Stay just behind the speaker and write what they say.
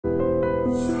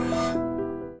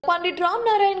పండిట్ రామ్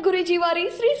నారాయణ్ గురూజీ వారి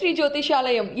శ్రీ శ్రీ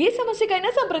జ్యోతిషాలయం ఏ సమస్యకైనా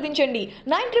సంప్రదించండి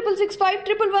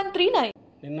 96651139.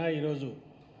 నిన్న ఈరోజు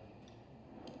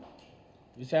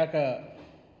విశాఖ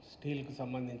స్టీల్కి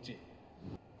సంబంధించి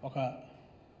ఒక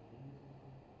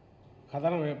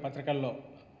కథన పత్రికల్లో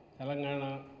తెలంగాణ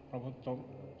ప్రభుత్వం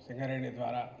సింగరేణి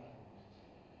ద్వారా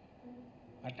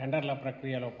ఆ టెండర్ల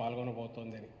ప్రక్రియలో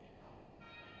పాల్గొనబోతోందని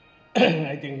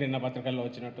ఐ థింక్ నిన్న పత్రికల్లో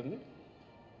వచ్చినట్టుంది.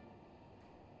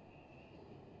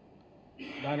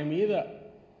 దాని మీద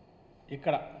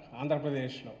ఇక్కడ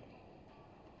ఆంధ్రప్రదేశ్లో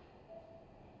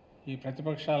ఈ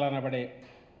ప్రతిపక్షాలు అనబడే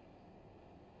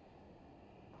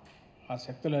ఆ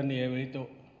శక్తులన్నీ ఏవైతే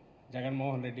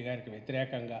జగన్మోహన్ రెడ్డి గారికి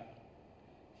వ్యతిరేకంగా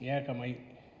ఏకమై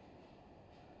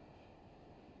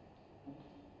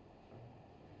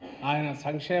ఆయన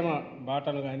సంక్షేమ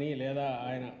బాటను కానీ లేదా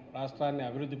ఆయన రాష్ట్రాన్ని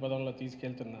అభివృద్ధి పదంలో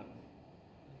తీసుకెళ్తున్న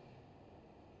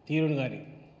తీరును కానీ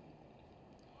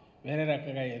వేరే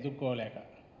రకంగా ఎదుర్కోలేక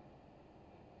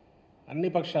అన్ని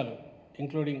పక్షాలు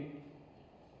ఇంక్లూడింగ్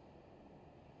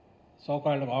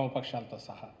సోకాల్డ్ వామపక్షాలతో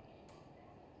సహా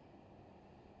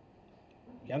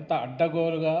ఎంత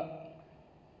అడ్డగోలుగా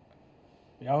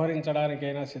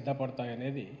వ్యవహరించడానికైనా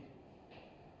సిద్ధపడతాయనేది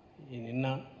ఈ నిన్న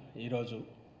ఈరోజు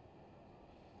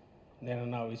నేను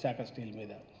నా విశాఖ స్టీల్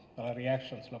మీద వాళ్ళ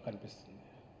రియాక్షన్స్లో కనిపిస్తుంది.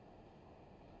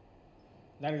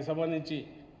 దానికి సంబంధించి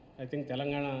ఐ థింక్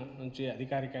తెలంగాణ నుంచి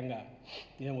అధికారికంగా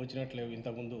ఏం వచ్చినట్లేవు.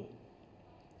 ఇంతకుముందు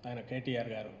ఆయన కేటీఆర్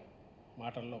గారు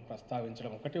మాటల్లో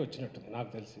ప్రస్తావించడం ఒకటి వచ్చినట్టుంది నాకు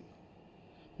తెలిసి.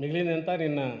 మిగిలినంతా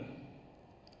నిన్న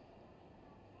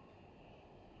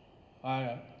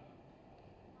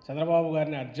చంద్రబాబు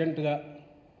గారిని అర్జెంటుగా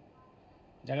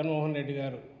జగన్మోహన్ రెడ్డి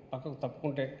గారు పక్కకు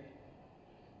తప్పుకుంటే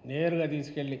నేరుగా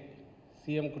తీసుకెళ్ళి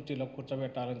సీఎం కుర్చీలో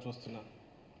కూర్చోబెట్టాలని చూస్తున్న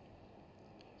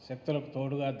శక్తులకు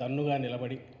తోడుగా దన్నుగా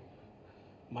నిలబడి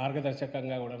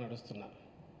మార్గదర్శకంగా కూడా నడుస్తున్న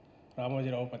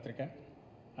రామోజీరావు పత్రిక,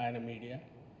 ఆయన మీడియా,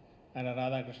 ఆయన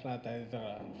రాధాకృష్ణ తదితర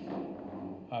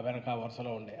ఆ వెనక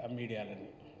వరుసలో ఉండే ఆ మీడియాలన్నీ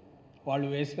వాళ్ళు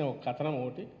వేసిన ఒక కథనం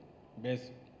ఒకటి బేస్.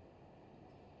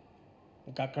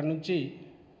 ఇంకా అక్కడి నుంచి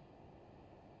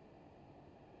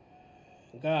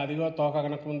ఇంకా అదిగో తోక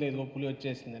కనకముందు ఇదిగో పులి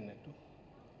వచ్చేసింది అన్నట్టు,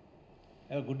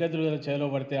 ఏదో గుడ్డెదురుగా చేలో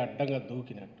పడితే అడ్డంగా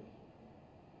దూకినట్టు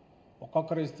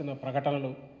ఒక్కొక్కరు ఇస్తున్న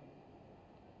ప్రకటనలు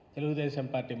తెలుగుదేశం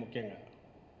పార్టీ ముఖ్యంగా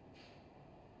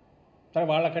సరే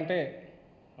వాళ్ళకంటే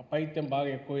ఆ పైత్యం బాగా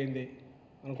ఎక్కువైంది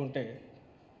అనుకుంటే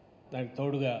దానికి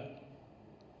తోడుగా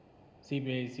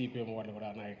సిపిఐ సిపిఎం వాళ్ళు కూడా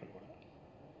నాయకులు కూడా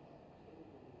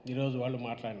ఈరోజు వాళ్ళు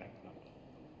మాట్లాడినట్టున్నారు.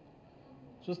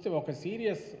 చూస్తే ఒక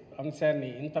సీరియస్ అంశాన్ని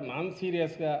ఇంత నాన్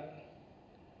సీరియస్గా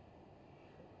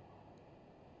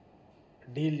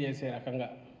డీల్ చేసే రకంగా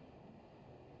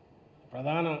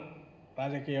ప్రధాన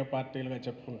రాజకీయ పార్టీలుగా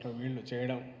చెప్పుకుంటూ వీళ్ళు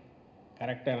చేయడం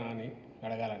కరెక్టేనా అని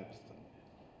అడగాలనిపిస్తుంది.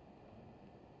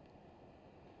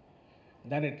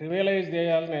 దాన్ని ట్రివియలైజ్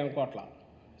చేయాలని నేను అనుకోవట్లా.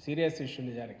 సీరియస్ ఇష్యూ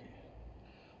నిజానికి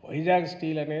వైజాగ్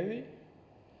స్టీల్ అనేది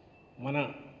మన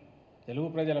తెలుగు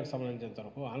ప్రజలకు సంబంధించినంత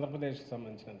వరకు, ఆంధ్రప్రదేశ్కి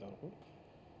సంబంధించినంత వరకు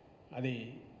అది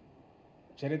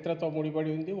చరిత్రతో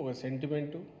ముడిపడి ఉంది, ఒక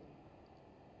సెంటిమెంటు.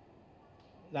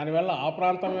 దానివల్ల ఆ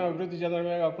ప్రాంతమే అభివృద్ధి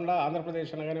చెందడమే కాకుండా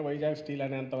ఆంధ్రప్రదేశ్ అనగానే వైజాగ్ స్టీల్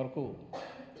అనేంతవరకు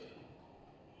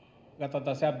గత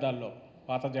దశాబ్దాల్లో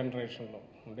పాత జనరేషన్లో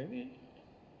ఉండేది.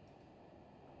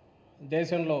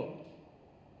 దేశంలో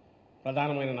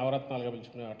ప్రధానమైన నవరత్నాలుగా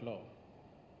పిలుచుకునే వాటిలో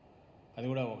అది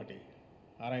కూడా ఒకటి.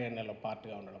 RINL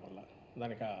పార్ట్గా ఉండడం వల్ల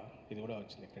దానికి ఇది కూడా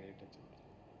వచ్చింది క్రెడిట్ వచ్చింది.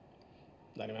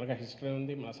 దాని వెనక హిస్టరీ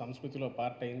ఉంది, మన సంస్కృతిలో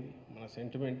పార్ట్ అయింది, మన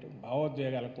సెంటిమెంట్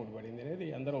భావోద్వేగాలకు ముడిపడింది అనేది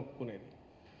అందరూ ఒప్పుకునేది.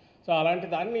 సో అలాంటి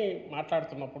దాన్ని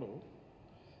మాట్లాడుతున్నప్పుడు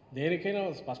దేనికైనా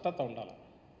స్పష్టత ఉండాలి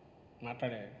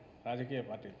మాట్లాడే రాజకీయ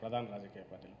పార్టీలు, ప్రధాన రాజకీయ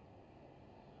పార్టీలు.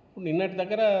 ఇప్పుడు నిన్నటి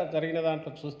దగ్గర జరిగిన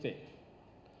దాంట్లో చూస్తే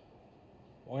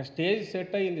ఒక స్టేజ్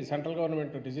సెట్ అయ్యింది. సెంట్రల్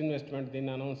గవర్నమెంట్ డిజిన్వెస్ట్మెంట్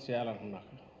దీన్ని అనౌన్స్ చేయాలనుకున్నాక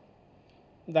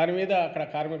దాని మీద అక్కడ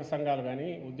కార్మిక సంఘాలు కానీ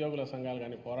ఉద్యోగుల సంఘాలు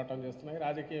కానీ పోరాటం చేస్తున్నాయి,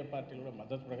 రాజకీయ పార్టీలు కూడా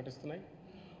మద్దతు ప్రకటిస్తున్నాయి.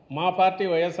 మా పార్టీ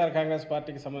వైఎస్ఆర్ కాంగ్రెస్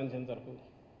పార్టీకి సంబంధించినంత వరకు,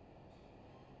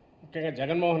 ముఖ్యంగా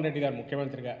జగన్మోహన్ రెడ్డి గారు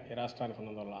ముఖ్యమంత్రిగా ఈ రాష్ట్రానికి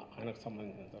ఉన్నందువల్ల ఆయనకు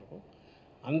సంబంధించినంత వరకు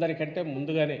అందరికంటే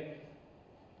ముందుగానే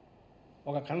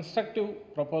ఒక కన్స్ట్రక్టివ్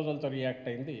ప్రపోజల్తో రియాక్ట్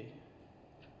అయింది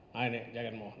ఆయనే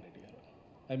జగన్మోహన్ రెడ్డి గారు.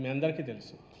 అది మీ అందరికీ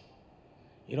తెలుసు.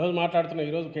 ఈరోజు మాట్లాడుతున్న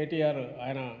ఈరోజు కేటీఆర్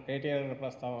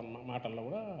ప్రస్తావన మాటల్లో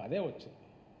కూడా అదే వచ్చింది.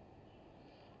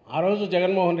 ఆ రోజు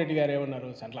జగన్మోహన్ రెడ్డి గారు ఏమన్నారు,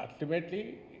 అల్టిమేట్లీ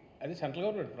అది central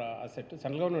government asset,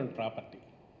 central government property.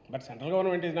 But central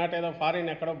government is not ఏదో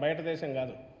ఫారిన్ ఎక్కడో బయట దేశం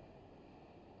కాదు.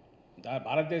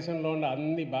 భారతదేశంలో ఉన్న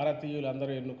అన్ని భారతీయులు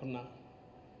అందరూ ఎన్నుకున్న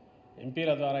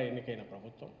ఎంపీల ద్వారా ఎన్నికైన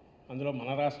ప్రభుత్వం. అందులో మన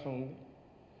రాష్ట్రం ఉంది.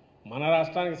 మన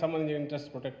రాష్ట్రానికి సంబంధించిన ఇంట్రెస్ట్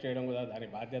ప్రొటెక్ట్ చేయడం కూడా దాని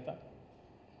బాధ్యత.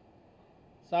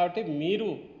 కాబట్టి మీరు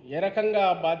ఏ రకంగా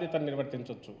ఆ బాధ్యతను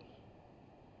నిర్వర్తించవచ్చు?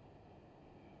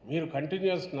 మీరు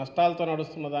కంటిన్యూస్ నష్టాలతో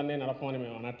నడుస్తున్న దాన్ని నడపమని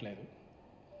మేము అనట్లేదు.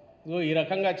 ఇదిగో ఈ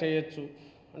రకంగా చేయొచ్చు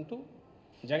అంటూ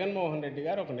జగన్మోహన్ రెడ్డి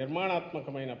గారు ఒక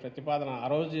నిర్మాణాత్మకమైన ప్రతిపాదన ఆ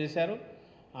రోజు చేశారు.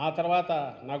 ఆ తర్వాత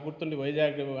నాకు గుర్తుండి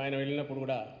వైజాగ్ ఆయన వెళ్ళినప్పుడు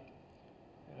కూడా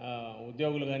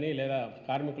ఉద్యోగులు కానీ లేదా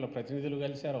కార్మికుల ప్రతినిధులు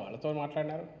కలిశారు, వాళ్ళతో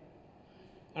మాట్లాడినారు.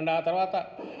 అండ్ ఆ తర్వాత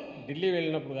ఢిల్లీ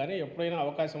వెళ్ళినప్పుడు కానీ ఎప్పుడైనా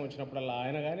అవకాశం వచ్చినప్పుడల్లా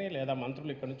ఆయన కానీ లేదా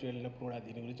మంత్రులు ఇక్కడి నుంచి వెళ్ళినప్పుడు కూడా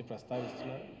దీని గురించి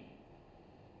ప్రస్తావిస్తున్నారు.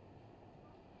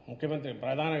 ముఖ్యమంత్రి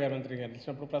ప్రధానమంత్రి గారు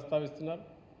కలిసినప్పుడు ప్రస్తావిస్తున్నారు,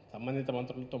 సంబంధిత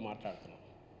మంత్రులతో మాట్లాడుతున్నారు.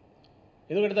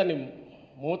 ఎందుకంటే దాన్ని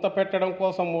మూత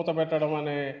పెట్టడం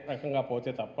అనే రకంగా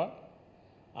పోతే తప్ప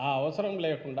ఆ అవసరం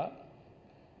లేకుండా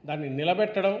దాన్ని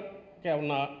నిలబెట్టడంకే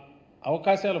ఉన్న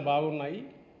అవకాశాలు బాగున్నాయి.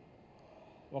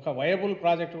 ఒక వయబుల్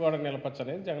ప్రాజెక్టు కూడా నిలపచ్చు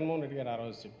అనేది జగన్మోహన్ రెడ్డి గారు ఆ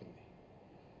రోజు చెప్పింది.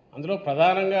 అందులో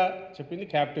ప్రధానంగా చెప్పింది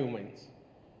క్యాప్టివ్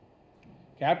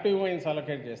మైన్స్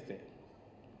అలొకేట్ చేస్తే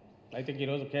అయితే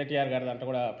ఈరోజు కేటీఆర్ గారి దాంట్లో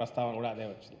కూడా ప్రస్తావన కూడా అదే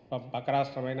వచ్చింది. పక్క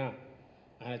రాష్ట్రమైనా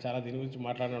ఆయన చాలా దీని గురించి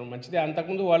మాట్లాడడం మంచిదే.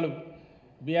 అంతకుముందు వాళ్ళు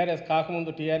బీఆర్ఎస్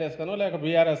కాకముందు టీఆర్ఎస్ గానో లేక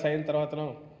బీఆర్ఎస్ అయిన తర్వాతనో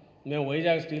మేము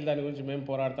వైజాగ్ స్టీల్ దాని గురించి మేము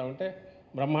పోరాడుతూ ఉంటే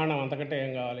బ్రహ్మాండం అంతకంటే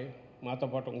ఏం కావాలి, మాతో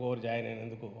పాటు ఇంకోరు జాయిన్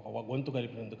అయినందుకు ఒక గొంతు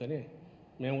కలిపినందుకని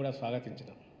మేము కూడా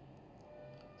స్వాగతించినాం.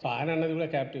 సో ఆయన అన్నది కూడా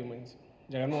క్యాప్టివ్ మైన్స్.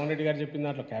 జగన్మోహన్ రెడ్డి గారు చెప్పిన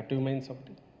దాంట్లో క్యాప్టివ్ మైన్స్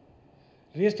ఒకటి.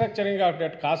 Restructuring of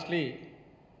debt, costly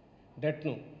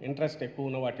డెట్ను interest ఎక్కువ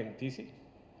ఉన్న వాటిని తీసి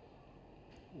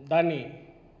దాన్ని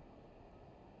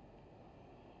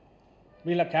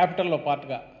వీళ్ళ క్యాపిటల్లో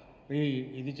పార్ట్గా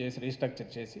ఇది చేసి రీస్ట్రక్చర్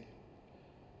చేసి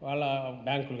వాళ్ళ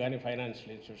బ్యాంకులు కానీ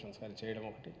ఫైనాన్షియల్ ఇన్స్టిట్యూషన్స్ కానీ చేయడం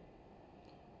ఒకటి.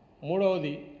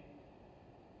 మూడవది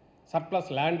సర్ప్లస్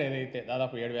ల్యాండ్ ఏదైతే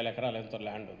దాదాపు 7,000 ఎకరాలు ఎంతో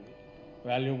ల్యాండ్ ఉంది,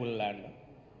 వాల్యూబుల్ ల్యాండ్,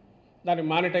 దాన్ని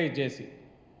మానిటైజ్ చేసి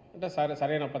అంటే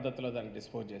సరైన పద్ధతిలో దాన్ని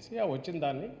డిస్పోజ్ చేసి ఆ వచ్చిన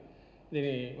దాన్ని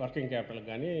దీని వర్కింగ్ క్యాపిటల్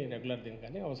కానీ రెగ్యులర్ దీనికి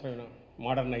కానీ అవసరమైన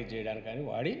మోడర్నైజ్ చేయడానికి కానీ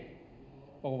వాడి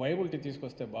ఒక వైబిలిటీ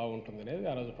తీసుకొస్తే బాగుంటుంది అనేది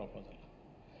ఆ రోజు ప్రపోజల్.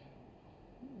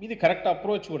 ఇది కరెక్ట్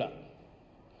అప్రోచ్ కూడా.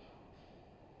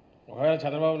 ఒకవేళ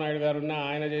చంద్రబాబు నాయుడు గారు ఉన్నా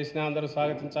ఆయన చేసినా అందరూ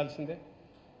స్వాగతించాల్సిందే,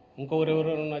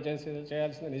 ఇంకొకరెవరున్నా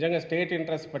చేయాల్సిందే. నిజంగా స్టేట్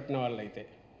ఇంట్రెస్ట్ పట్టిన వాళ్ళైతే,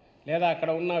 లేదా అక్కడ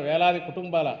ఉన్న వేలాది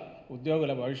కుటుంబాల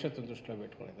ఉద్యోగుల భవిష్యత్తును దృష్టిలో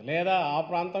పెట్టుకునేది, లేదా ఆ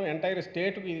ప్రాంతం ఎంటైర్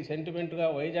స్టేట్కి ఇది సెంటిమెంట్గా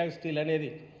వైజాగ్ స్టీల్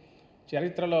అనేది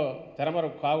చరిత్రలో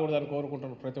తెరమరుగు కాకూడదని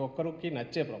కోరుకుంటున్న ప్రతి ఒక్కరికి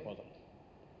నచ్చే ప్రపోజల్,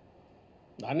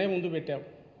 దాన్నే ముందు పెట్టాం.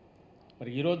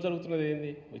 మరి ఈరోజు జరుగుతున్నది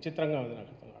ఏంది? విచిత్రంగా ఉంది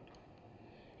నాకు అర్థం కావట్లేదు.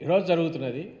 ఈరోజు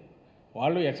జరుగుతున్నది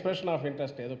వాళ్ళు ఎక్స్ప్రెషన్ ఆఫ్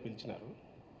ఇంట్రెస్ట్ ఏదో పిలిచినారు,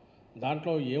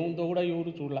 దాంట్లో ఏముందో కూడా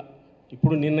ఎవరు చూడలా.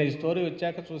 ఇప్పుడు నిన్న ఈ స్టోరీ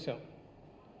వచ్చాక చూసాం.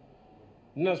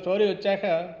 నిన్న స్టోరీ వచ్చాక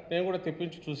నేను కూడా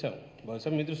తెప్పించి చూసాం. బహుశా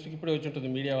మీ దృష్టికి ఇప్పుడే వచ్చి ఉంటుంది,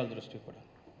 మీడియా వాళ్ళ దృష్టికి కూడా.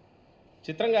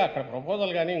 చిత్రంగా అక్కడ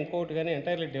ప్రపోజల్ కానీ ఇంకొకటి కానీ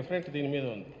ఎంటైర్లీ డిఫరెంట్ దీని మీద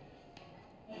ఉంది.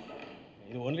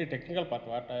 ఇది ఓన్లీ టెక్నికల్ పార్ట్,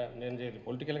 నేను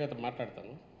పొలిటికల్గా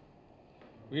మాట్లాడతాను.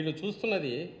 వీళ్ళు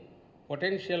చూస్తున్నది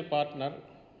potential partner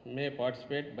May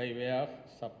participate by way of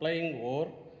supplying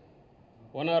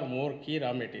one or more key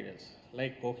raw materials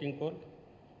like coking coal,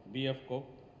 BF coke,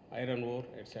 iron ore,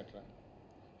 etc.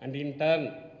 and in turn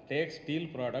take steel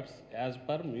products as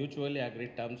per mutually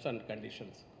agreed terms and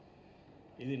conditions.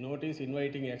 ఇది notice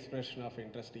inviting expression of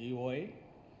interest EOI.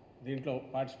 దీంట్లో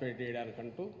participate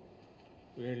చేయడానికంటూ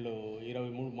వీళ్ళు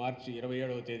 23 మార్చి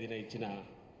 27వ తేదీన ఇచ్చిన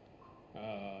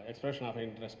expression of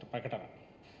interest ప్రకటన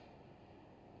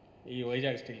ఈ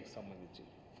వైజాగ్ స్టీల్కి సంబంధించి.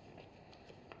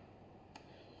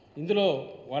 ఇందులో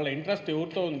వాళ్ళ ఇంట్రెస్ట్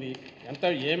ఎవరితో ఉంది,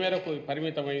 ఏ మేరకు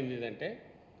పరిమితమైంది అంటే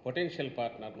పొటెన్షియల్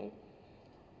పార్ట్నర్ను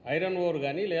ఐరన్ ఓర్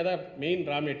కానీ లేదా మెయిన్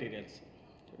రా మెటీరియల్స్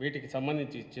వీటికి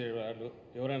సంబంధించి ఇచ్చే వాళ్ళు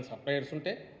ఎవరైనా సప్లయర్స్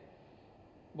ఉంటే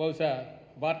బహుశా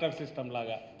బార్టర్ సిస్టమ్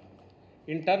లాగా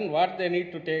in turn what they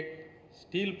need to take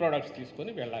steel products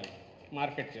తీసుకొని వెళ్ళాలి,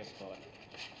 మార్కెట్ చేసుకోవాలి.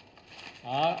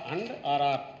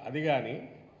 ఆర్ఆర్ అది కానీ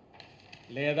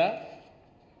లేదా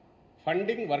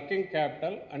funding working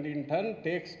capital and in turn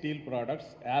take steel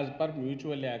products as per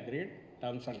mutually agreed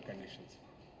terms and conditions.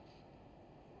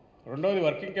 రెండవది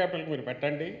వర్కింగ్ క్యాపిటల్కి మీరు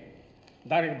పెట్టండి,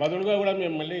 దానికి బదులుగా కూడా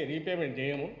మేము మళ్ళీ రీపేమెంట్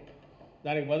చేయము,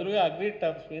 దానికి బదులుగా అగ్రీడ్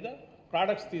టర్మ్స్ మీద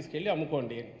ప్రోడక్ట్స్ తీసుకెళ్ళి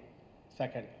అమ్ముకోండి అని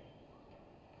సెకండ్.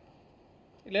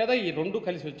 లేదా ఈ రెండు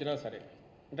కలిసి వచ్చినా సరే,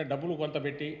 అంటే డబ్బులు కొంత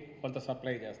పెట్టి కొంత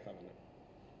సప్లై చేస్తామని.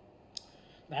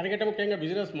 దానికంటే ముఖ్యంగా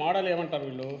బిజినెస్ మోడల్ ఏమంటారు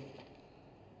వీళ్ళు,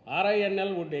 RINL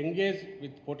would engage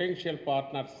with potential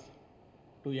partners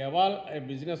to evolve a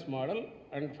business model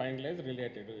and finalize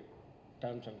related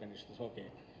terms and conditions. Okay.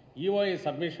 EOI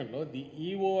submission lo the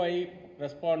EOI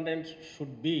respondents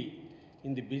should be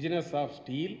in the business of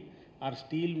steel or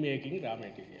steel making raw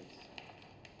materials.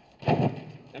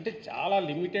 అంటే చాలా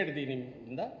limited దీని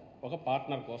మీద ఒక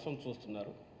partner కోసం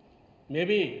చూస్తున్నారు.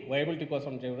 Maybe viability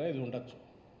కోసం చేయడం ఇది ఉండొచ్చు.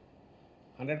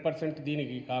 100%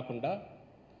 దీనికి కాకుండా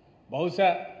బహుశా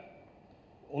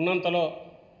ఉన్నంతలో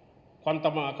కొంత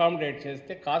అకామిడేట్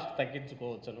చేస్తే కాస్ట్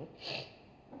తగ్గించుకోవచ్చును,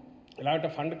 ఇలాంటి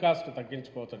ఫండ్ కాస్ట్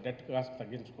తగ్గించుకోవచ్చు, డెట్ కాస్ట్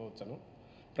తగ్గించుకోవచ్చును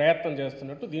ప్రయత్నం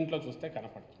చేస్తున్నట్టు దీంట్లో చూస్తే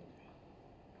కనపడుతుంది.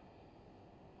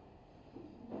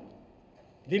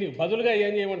 దీనికి బదులుగా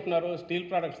ఏం చేయమంటున్నారు? Steel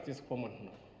products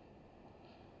తీసుకోమంటున్నారు.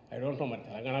 I don't know, మరి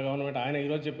తెలంగాణ గవర్నమెంట్ ఆయన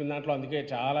ఈరోజు చెప్పిన దాంట్లో అందుకే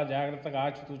చాలా జాగ్రత్తగా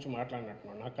ఆచితూచి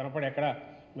మాట్లాడినట్టున్నాడు. నాకు కనపడి ఎక్కడ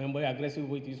మేము పోయి అగ్రెసివ్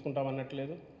పోయి తీసుకుంటాం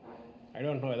అన్నట్లేదు. I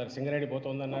don't know whether Singareni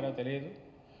పోతుందన్నారో తెలియదు.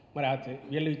 మరి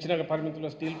వీళ్ళు ఇచ్చిన పరిమితిలో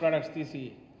స్టీల్ ప్రోడక్ట్స్ తీసి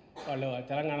వాళ్ళు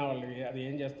తెలంగాణ వాళ్ళు అది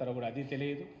ఏం చేస్తారో కూడా అది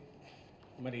తెలియదు.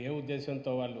 మరి ఏ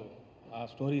ఉద్దేశంతో వాళ్ళు ఆ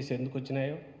స్టోరీస్ ఎందుకు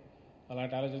వచ్చినాయో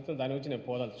అలాంటి ఆలోచనతో దాని గురించి నేను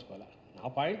పోదలుచుకోవాలి. నా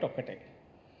పాయింట్ ఒక్కటే,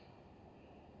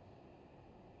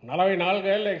 44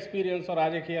 ఏళ్ళ ఎక్స్పీరియన్స్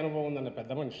రాజకీయ అనుభవం ఉందన్న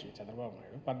పెద్ద మనిషి చంద్రబాబు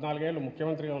నాయుడు, 14 ఏళ్ళు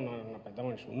ముఖ్యమంత్రిగా ఉన్న పెద్ద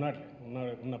మనిషి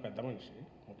ఉన్న పెద్ద మనిషి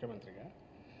ముఖ్యమంత్రిగా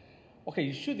ఒక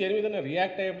ఇష్యూ దేని మీద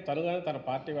రియాక్ట్ అయ్యే తను కానీ తన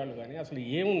పార్టీ వాళ్ళు కానీ అసలు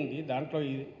ఏముంది దాంట్లో,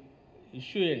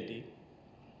 ఇష్యూ ఏంటి,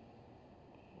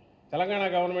 తెలంగాణ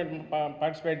గవర్నమెంట్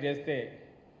పార్టిసిపేట్ చేస్తే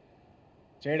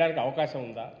చేయడానికి అవకాశం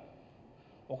ఉందా,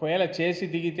 ఒకవేళ చేసి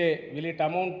దిగితే will it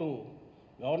amount to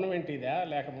government ఇదా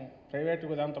లేక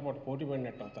ప్రైవేటు దాంతో పాటు పోటీ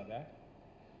పడినట్టు అవుతుందా,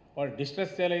 వాడు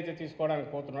డిస్ట్రెస్ సేల్ అయితే తీసుకోవడానికి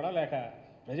పోతున్నాడా లేక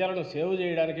ప్రజలను సేవ్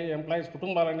చేయడానికి ఎంప్లాయీస్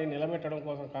కుటుంబాలన్నీ నిలబెట్టడం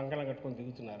కోసం కంకణం కట్టుకొని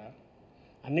దిగుతున్నారా,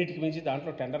 అన్నిటికి మించి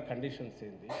దాంట్లో టెండర్ కండిషన్స్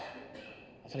ఏంది,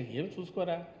 అసలు ఏం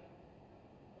చూసుకోరా?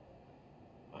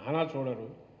 ఆయన చూడరు,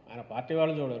 ఆయన పార్టీ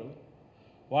వాళ్ళు చూడరు.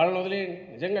 వాళ్ళని వదిలి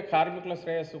నిజంగా కార్మికుల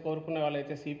శ్రేయస్సు కోరుకునే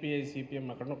వాళ్ళైతే సిపిఐ సిపిఎం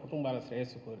అక్కడున్న కుటుంబాల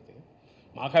శ్రేయస్సు కోరితే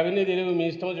మాకు అవన్నీ తెలియదు, మీ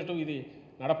ఇష్టం వచ్చేట్టు ఇది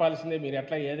నడపాల్సిందే, మీరు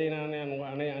ఎట్లా ఏదైనా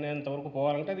అనేంతవరకు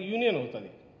పోవాలంటే అది యూనియన్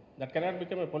అవుతుంది. That cannot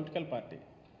become a political party.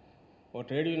 Oh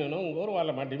trade union ఇంకోరు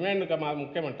వాళ్ళ మా డిమాండ్గా మా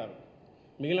ముఖ్యమంటారు,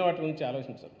 మిగిలిన వాటి గురించి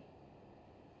ఆలోచించరు.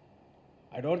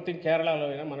 ఐ డోంట్ థింక్ కేరళలో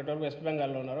అయినా మనటోళ్ళు వెస్ట్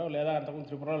బెంగాల్లో ఉన్నారో లేదా అంతకుముందు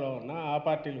త్రిపురలో ఉన్నా ఆ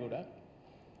పార్టీలు కూడా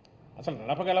అసలు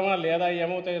నడపగలమా లేదా,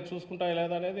 ఏమవుతాయో చూసుకుంటాయో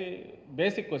లేదా అనేది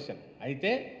బేసిక్ క్వశ్చన్. అయితే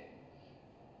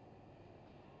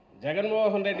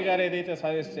జగన్మోహన్ రెడ్డి గారు ఏదైతే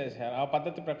సజెస్ట్ చేశారో ఆ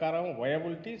పద్ధతి ప్రకారం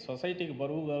వయబిలిటీ, సొసైటీకి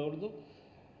బరువు కాకూడదు,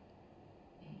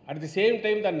 అట్ ది సేమ్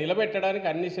టైం దాన్ని నిలబెట్టడానికి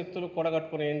అన్ని శక్తులు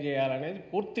కూడగట్టుకుని ఏం చేయాలనేది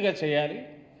పూర్తిగా చేయాలి.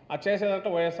 ఆ చేసేదంటే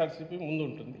వైఎస్ఆర్సీపీ ముందు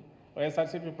ఉంటుంది,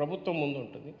 వైఎస్ఆర్సీపీ ప్రభుత్వం ముందు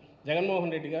ఉంటుంది,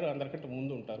 జగన్మోహన్ రెడ్డి గారు అందరికంటే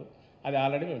ముందు ఉంటారు. అది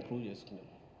ఆల్రెడీ మేము ప్రూవ్ చేసుకున్నాం.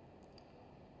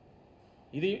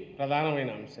 ఇది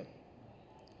ప్రధానమైన అంశం.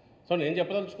 సో నేను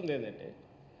చెప్పదలుచుకుంది ఏంటంటే,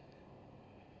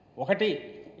 ఒకటి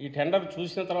ఈ టెండర్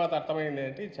చూసిన తర్వాత అర్థమైంది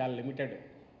ఏంటంటే చాలా లిమిటెడ్,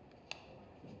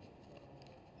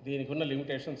 దీనికి ఉన్న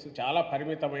లిమిటేషన్స్ చాలా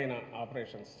పరిమితమైన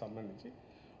ఆపరేషన్స్ సంబంధించి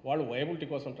వాళ్ళు వైబిలిటీ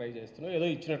కోసం ట్రై చేస్తున్నారు, ఏదో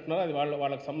ఇచ్చినట్టున్నారు, అది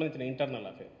వాళ్ళకి సంబంధించిన ఇంటర్నల్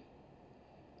అఫేర్.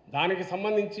 దానికి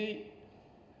సంబంధించి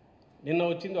నిన్న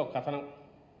వచ్చింది ఒక కథనం,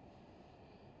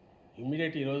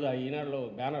 ఇమ్మీడియట్ ఈరోజు ఆ ఈనాడులో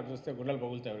బ్యానర్ చూస్తే గుండెలు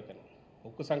పగులుతాయి ఎవరికైనా.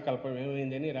 ఉక్కు సంకల్పం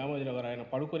ఏమైందని రామోజీరావు గారు ఆయన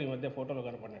పడుకొని మధ్య ఫోటోలో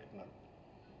కనపడినట్టున్నారు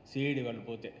సిఐడి వాళ్ళు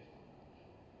పోతే.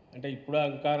 అంటే ఇప్పుడు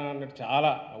ఇంకా అన్నట్టు చాలా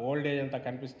ఓల్డ్ ఏజ్ అంతా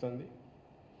కనిపిస్తుంది.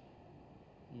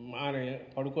 ఆయన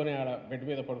పడుకొని ఆడ బెడ్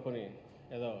మీద పడుకొని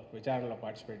ఏదో విచారణలో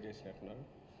పార్టిసిపేట్ చేసినట్టున్నారు.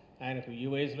 ఆయనకు ఈ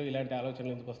వయసులో ఇలాంటి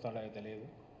ఆలోచనలు ఎందుకు వస్తాడో తెలియదు.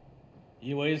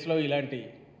 ఈ వయసులో ఇలాంటి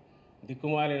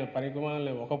దిక్కుమాలిన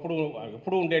పనికిమాలిన ఒకప్పుడు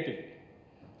ఎప్పుడు ఉండేటివి,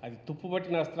 అది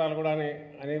తుప్పుపట్టిన అస్త్రాలు కూడా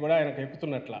అని కూడా ఆయనకు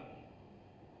ఎక్కుతున్నట్ల.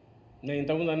 నేను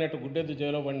ఇంతకుముందు అన్నట్టు గుడ్డెద్దు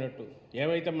జైలో పడినట్టు,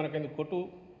 ఏమైతే మనకెందుకు కొట్టు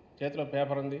చేతిలో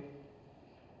పేపర్ ఉంది,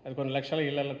 అది కొన్ని లక్షల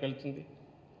ఇళ్లలోకి వెళ్తుంది,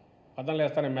 పద్నాలుగు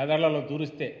వేస్తానే మెదళ్లలో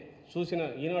దూరిస్తే చూసిన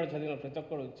ఈనాడు చదివిన ప్రతి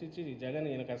ఒక్కడు చిచ్చి జగన్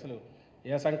ఈయనకు అసలు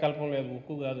ఏ సంకల్పం లేదు,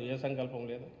 ఉక్కు కాదు, ఏ సంకల్పం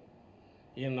లేదు,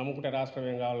 ఈయన నమ్ముకుంటే రాష్ట్రం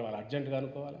ఏం కావాలి, వాళ్ళు అర్జెంటుగా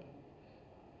అనుకోవాలి,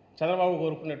 చంద్రబాబు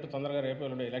కోరుకున్నట్టు తొందరగా రేపు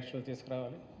ఎల్లుండి ఎలక్షన్లు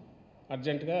తీసుకురావాలి,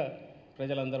 అర్జెంటుగా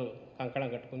ప్రజలందరూ కంకణం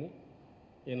కట్టుకుని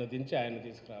ఈయన దించి ఆయన్ని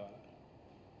తీసుకురావాలి.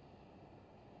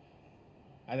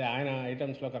 అది ఆయన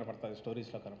ఐటమ్స్లో కనపడుతుంది,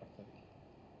 స్టోరీస్లో కనపడుతుంది.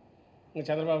 ఇంకా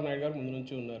చంద్రబాబు నాయుడు గారు ముందు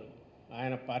నుంచి ఉన్నారు,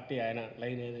 ఆయన పార్టీ ఆయన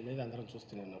లైన్ ఏదనేది అందరం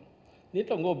చూస్తూనే ఉన్నాం.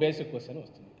 దీంట్లో ఇంకో బేసిక్ క్వశ్చన్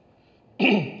వస్తుంది,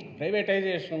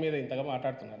 ప్రైవేటైజేషన్ మీద ఇంతగా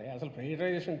మాట్లాడుతున్నారే, అసలు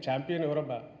ప్రైవేటైజేషన్ ఛాంపియన్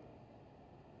ఎవరబ్బా?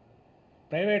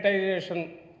 ప్రైవేటైజేషన్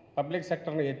పబ్లిక్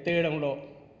సెక్టర్ని ఎత్తేయడంలో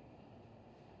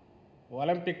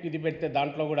ఒలింపిక్ ఇది పెడితే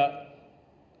దాంట్లో కూడా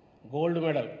గోల్డ్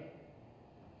మెడల్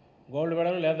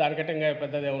లేదా దానికంటే ఇంకా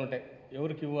పెద్దది ఏమైనా ఉంటాయి,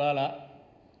 ఎవరికి ఇవ్వాలా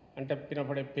అంటే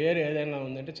పినపడే పేరు ఏదైనా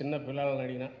ఉందంటే చిన్న పిల్లలను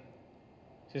అడిగినా,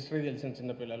 హిస్టరీ తెలిసిన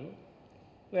చిన్నపిల్లలు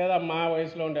లేదా మా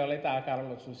వయసులో ఉండే వాళ్ళైతే ఆ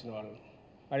కాలంలో చూసిన వాళ్ళు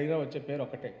అడిగినా వచ్చే పేరు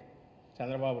ఒకటే,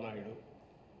 చంద్రబాబు నాయుడు.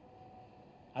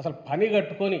 అసలు పని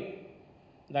కట్టుకొని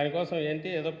దానికోసం ఏంటి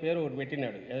ఏదో పేరు ఒకటి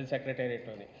పెట్టినాడు, ఏదో సెక్రటేరియట్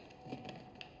అని,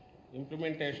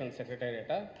 ఇంప్లిమెంటేషన్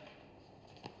సెక్రటేరియటా,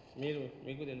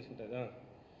 మీకు తెలిసింటుందా,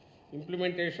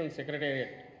 implementation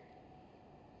secretariat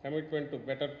commitment to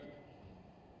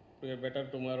A better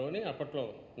tomorrow అని అప్పట్లో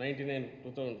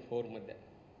 2004 మధ్య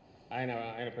ఆయన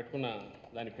పెట్టుకున్న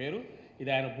దాని పేరు. ఇది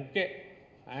ఆయన బుక్కే.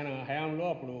 ఆయన హయాంలో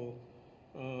అప్పుడు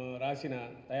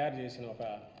తయారు చేసిన ఒక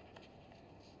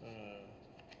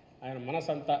ఆయన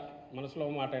మనసులో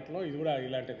మాట ఎట్లో ఇది కూడా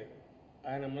ఇలాంటిది.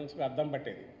 ఆయన మనసుకు అర్థం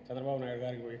పట్టేది. చంద్రబాబు నాయుడు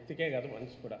గారి వ్యక్తికే కాదు,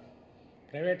 మనసు కూడా.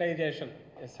 Privatisation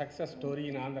A success story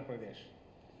in Andhra Pradesh,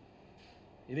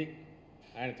 ఇది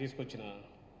ఆయన తీసుకొచ్చిన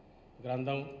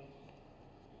గ్రంథం.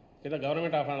 కింద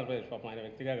గవర్నమెంట్ ఆఫ్ ఆంధ్రప్రదేశ్, పాపం ఆయన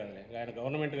వ్యక్తిగా కదలే, ఆయన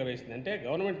గవర్నమెంట్గా వేసింది. అంటే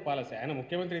గవర్నమెంట్ పాలసీ, ఆయన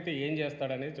ముఖ్యమంత్రి అయితే ఏం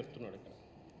చేస్తాడనేది చెప్తున్నాడు ఇక్కడ.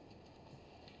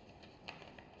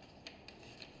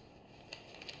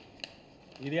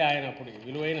 ఇది ఆయన అప్పుడు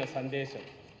విలువైన సందేశం.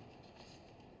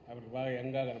 అప్పుడు బాగా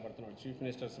యంగ్గా కనపడుతున్నాడు. చీఫ్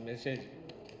మినిస్టర్స్ మెసేజ్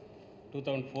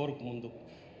 2004కు ముందు.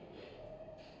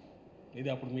 ఇది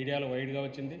అప్పుడు మీడియాలో వైడ్గా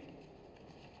వచ్చింది.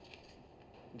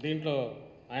 దీంట్లో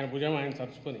ఆయన భుజం ఆయన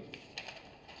సరుచుకొని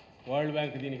వరల్డ్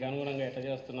బ్యాంక్ దీనికి అనుగుణంగా ఎట్లా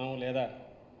చేస్తున్నాము, లేదా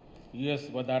యుఎస్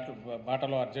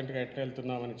బాటలో అర్జెంటుగా ఎట్లా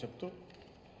వెళ్తున్నామని చెప్తూ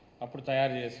అప్పుడు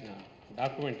తయారు చేసిన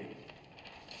డాక్యుమెంట్ ఇది.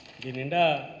 దీని నిండా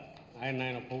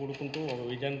ఆయన పొగుడుకుంటూ ఒక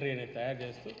విజనరీ అనేది తయారు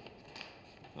చేస్తూ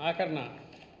ఆఖరణ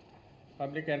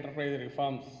public enterprise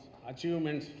reforms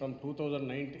achievements from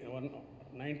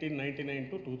 1999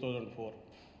 to 2004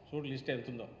 చూడు లిస్ట్ ఎంత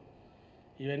ఉందో.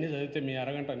 ఇవన్నీ చదివితే మీ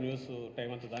అరగంట న్యూస్ టైం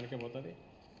అంతా దానికే పోతుంది.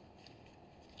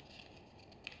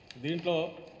 దీంట్లో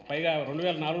పైగా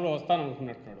 2004లో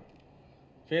వస్తాననుకున్నట్టున్నాడు.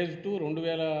 ఫేజ్ 2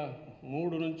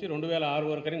 2003 నుంచి 2006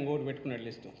 వరకు అని ఇంకోటి పెట్టుకున్నాడు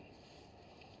లిస్టు.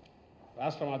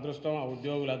 రాష్ట్రం అదృష్టం, ఆ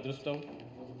ఉద్యోగుల అదృష్టం.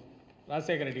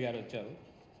 రాజశేఖర రెడ్డి గారు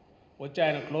వచ్చి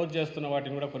ఆయన క్లోజ్ చేస్తున్న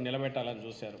వాటిని కూడా కొన్ని నిలబెట్టాలని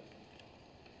చూశారు.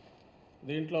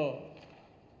 దీంట్లో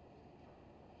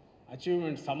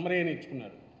అచీవ్మెంట్ సమ్మరీ అని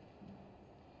ఇచ్చుకున్నారు.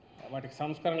 వాటికి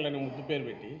సంస్కరణలని ముద్దు పేరు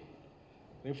పెట్టి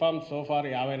రిఫార్మ్స్ సోఫార్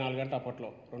 54 గంటలు అప్పట్లో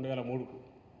 2003కు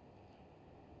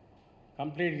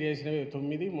కంప్లీట్ చేసినవి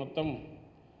 9, మొత్తం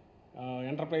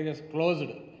ఎంటర్ప్రైజెస్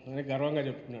క్లోజ్డ్ అని గర్వంగా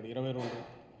చెప్పుకున్నాడు 22,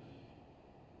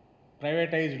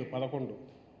 ప్రైవేటైజ్డ్ 11.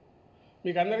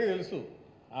 మీకు అందరికీ తెలుసు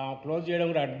ఆ క్లోజ్ చేయడం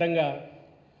కూడా అడ్డంగా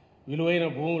విలువైన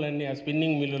భూములన్నీ ఆ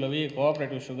స్పిన్నింగ్ మిల్లులవి,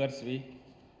 కోఆపరేటివ్ షుగర్స్వి,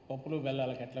 పప్పులు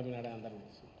బెల్లాలకు ఎట్లా వినాడో అందరికీ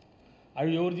తెలుసు. అవి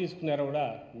ఎవరు తీసుకున్నారో కూడా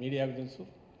మీడియాకు తెలుసు,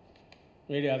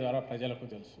 మీడియా ద్వారా ప్రజలకు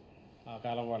తెలుసు. ఆ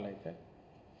కాలం వాళ్ళైతే,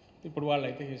 ఇప్పుడు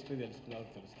వాళ్ళైతే హిస్టరీ తెలుసుకున్నారో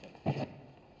తెలుస్తారు.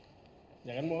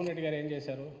 జగన్మోహన్ రెడ్డి గారు ఏం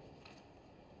చేశారు?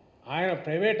 ఆయన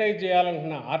ప్రైవేటైజ్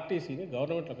చేయాలనుకున్న ఆర్టీసీని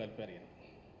గవర్నమెంట్లో కలిపారు.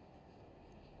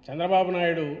 చంద్రబాబు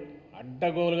నాయుడు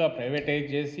అడ్డగోలుగా ప్రైవేటైజ్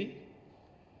చేసి,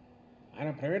 ఆయన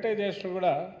ప్రైవేటైజేషన్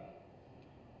కూడా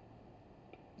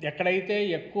ఎక్కడైతే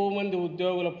ఎక్కువ మంది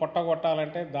ఉద్యోగులు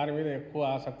పొట్టగొట్టాలంటే దాని మీద ఎక్కువ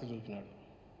ఆసక్తి చూపినాడు.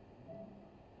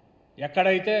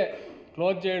 ఎక్కడైతే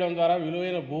క్లోజ్ చేయడం ద్వారా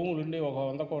విలువైన భూములు ఉండి ఒక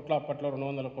 100 కోట్లు అప్పట్లో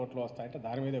 200 కోట్లు వస్తాయంటే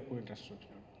దాని మీద ఎక్కువ ఇంట్రెస్ట్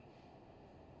చూపినాడు.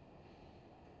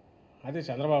 అది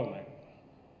చంద్రబాబు నాయుడు.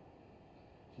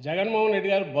 జగన్మోహన్ రెడ్డి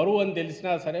గారు బరువు అని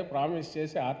తెలిసినా సరే ప్రామిస్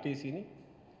చేసి ఆర్టీసీని,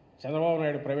 చంద్రబాబు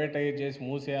నాయుడు ప్రైవేటైజ్ చేసి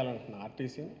మూసేయాలనుకున్న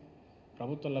ఆర్టీసీని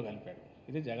ప్రభుత్వంలో కలిపాడు.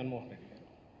 ఇది జగన్మోహన్ రెడ్డి గారు.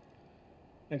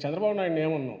 నేను చంద్రబాబు నాయుడుని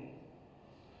ఏమన్నాను,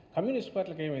 కమ్యూనిస్ట్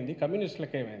పార్టీలకు ఏమైంది,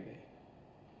 కమ్యూనిస్టులకు ఏమైంది?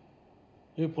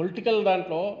 ఈ పొలిటికల్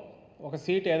దాంట్లో ఒక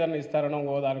సీట్ ఏదైనా ఇస్తారనో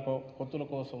దానికో పొత్తుల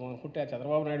కోసం అనుకుంటే ఆ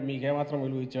చంద్రబాబు నాయుడు మీకేమాత్రం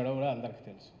విలువ ఇచ్చాడో కూడా అందరికీ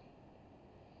తెలుసు.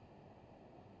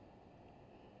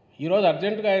 ఈరోజు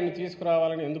అర్జెంటుగా ఆయన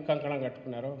తీసుకురావాలని ఎందుకు కంకణం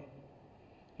కట్టుకున్నారో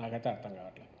నాకైతే అర్థం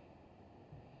కావట్లేదు.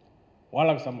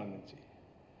 వాళ్ళకు సంబంధించి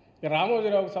ఇక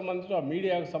రామోజీరావుకు సంబంధించో, ఆ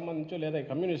మీడియాకు సంబంధించో, లేదా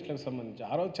కమ్యూనిస్టులకు సంబంధించి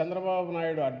ఆ రోజు చంద్రబాబు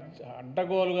నాయుడు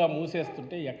అడ్డగోలుగా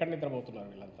మూసేస్తుంటే ఎక్కడ నిద్రపోతున్నారు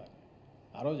వీళ్ళంతా?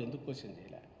 ఆ రోజు ఎందుకు క్వశ్చన్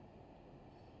చేయలే?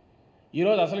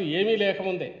 ఈరోజు అసలు ఏమీ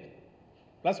లేకముందే,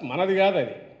 ప్లస్ మనది కాదు,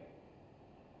 అది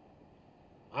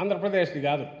ఆంధ్రప్రదేశ్ది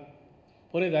కాదు.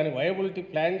 పోనీ దాని వయబిలిటీ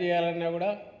ప్లాన్ చేయాలన్నా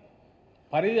కూడా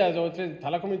పరిధి అది వచ్చే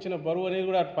తలకు మించిన బరువు అనేది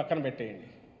కూడా పక్కన పెట్టేయండి.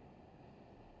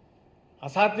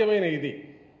 అసాధ్యమైన ఇది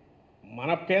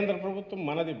మన కేంద్ర ప్రభుత్వం,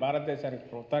 మనది భారతదేశానికి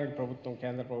మొత్తానికి ప్రభుత్వం,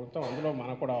 కేంద్ర ప్రభుత్వం, అందులో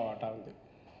మనకు కూడా వాటా ఉంది.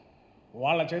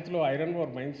 వాళ్ళ చేతిలో ఐరన్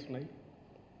ఓర్ మైన్స్ ఉన్నాయి.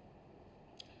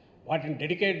 వాటిని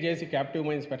డెడికేట్ చేసి క్యాప్టివ్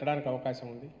మైన్స్ పెట్టడానికి అవకాశం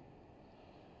ఉంది.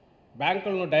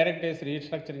 బ్యాంకులను డైరెక్ట్ చేసి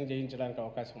రీస్ట్రక్చరింగ్ చేయించడానికి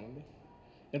అవకాశం ఉంది.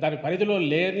 దాని పరిధిలో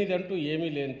లేనిదంటూ ఏమీ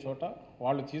లేని చోట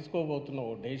వాళ్ళు తీసుకోబోతున్న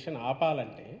ఓ డెసిషన్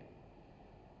ఆపాలంటే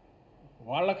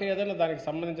వాళ్ళకి ఏదైనా దానికి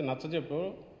సంబంధించి నచ్చజెప్పు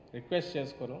రిక్వెస్ట్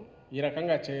చేసుకొని ఈ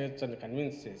రకంగా చేయొచ్చని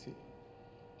కన్విన్స్ చేసి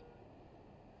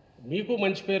మీకు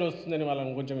మంచి పేరు వస్తుందని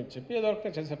వాళ్ళని కొంచెం చెప్పి ఏదో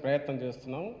ఒక చేసే ప్రయత్నం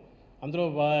చేస్తున్నాము. అందులో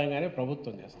భాగంగానే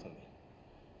ప్రభుత్వం చేస్తుంది.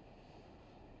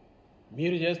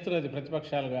 మీరు చేస్తున్నది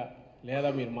ప్రతిపక్షాలుగా లేదా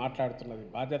మీరు మాట్లాడుతున్నది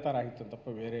బాధ్యతారాహిత్యం తప్ప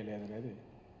వేరే లేదనేది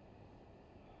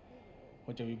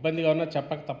కొంచెం ఇబ్బందిగా ఉన్నా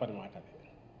చెప్పక తప్పని మాట అది.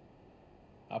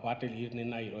 ఆ పార్టీలు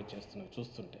నిన్న ఈరోజు చేస్తున్నాయి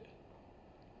చూస్తుంటే.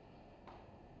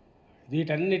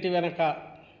 వీటన్నిటి వెనక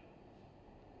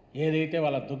ఏదైతే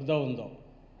వాళ్ళ దుగ్ధం ఉందో,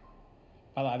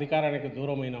 అధికారానికి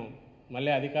దూరమైనాం,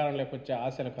 మళ్ళీ అధికారంలోకి వచ్చే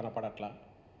ఆశలు కనపడట్లా.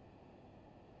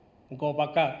 ఇంకో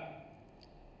పక్క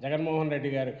జగన్మోహన్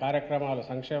రెడ్డి గారి కార్యక్రమాలు,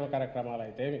 సంక్షేమ కార్యక్రమాలు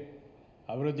అయితేమి,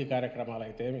 అభివృద్ధి కార్యక్రమాలు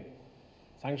అయితేమి,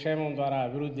 సంక్షేమం ద్వారా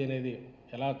అభివృద్ధి అనేది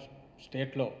ఎలా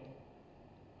స్టేట్లో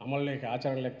అమలులోకి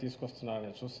ఆచరణలోకి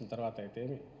తీసుకొస్తున్నారని చూసిన తర్వాత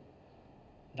అయితేమి,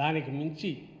 దానికి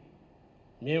మించి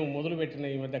మేము మొదలుపెట్టిన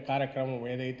ఈ మధ్య కార్యక్రమం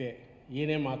ఏదైతే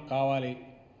ఈయనే మాకు కావాలి,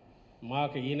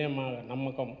 ఈయనే మా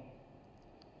నమ్మకం,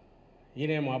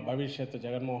 ఈయనే మా భవిష్యత్తు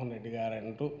జగన్మోహన్ రెడ్డి గారు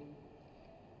అంటూ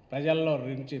ప్రజల్లో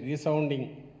నుంచి రీసౌండింగ్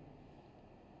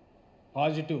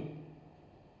పాజిటివ్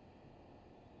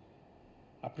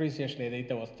అప్రిసియేషన్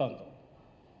ఏదైతే వస్తుందో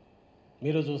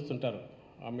మీరు చూస్తుంటారు.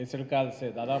 ఆ మిస్డ్ కాల్స్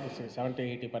దాదాపు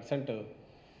 70-80%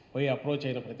 పోయి అప్రోచ్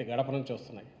అయిన ప్రతి గడప నుంచి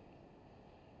వస్తున్నాయి.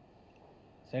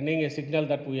 Sending A signal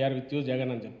that we are with you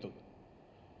Jagan అని చెప్తూ,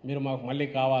 మీరు మాకు మళ్ళీ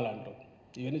కావాలంటూ.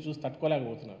 ఇవన్నీ చూసి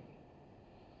తట్టుకోలేకపోతున్నారు.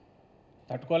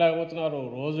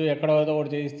 రోజు ఎక్కడో ఏదో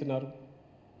ఒకటి చేయిస్తున్నారు.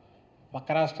 పక్క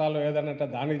రాష్ట్రాల్లో ఏదన్నట్టు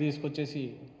దాన్ని తీసుకొచ్చేసి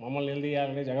మమ్మల్ని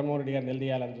నిలదీయాలని, జగన్మోహన్ రెడ్డి గారిని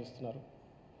నిలదీయాలని చూస్తున్నారు.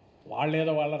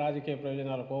 వాళ్ళేదో వాళ్ళ రాజకీయ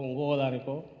ప్రయోజనాలకో ఇంకో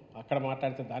దానికో అక్కడ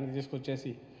మాట్లాడితే దానికి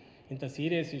తీసుకొచ్చేసి ఇంత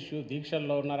సీరియస్ ఇష్యూ,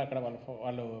 దీక్షల్లో ఉన్నారు అక్కడ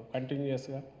వాళ్ళు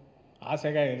కంటిన్యూస్గా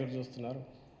ఆశగా ఎదురు చూస్తున్నారు.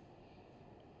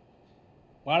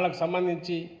 వాళ్ళకు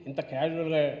సంబంధించి ఇంత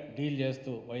క్యాజువల్గా డీల్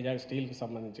చేస్తూ వైజాగ్ స్టీల్కి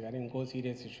సంబంధించి కానీ ఇంకో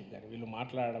సీరియస్ ఇష్యూ కానీ వీళ్ళు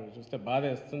మాట్లాడడం చూస్తే బాధ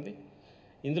వేస్తుంది.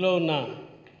 ఇందులో ఉన్న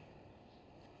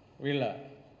వీళ్ళ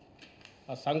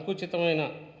సంకుచితమైన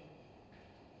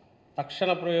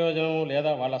తక్షణ ప్రయోజనం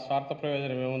లేదా వాళ్ళ స్వార్థ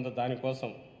ప్రయోజనం ఏముందో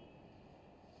దానికోసం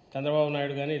చంద్రబాబు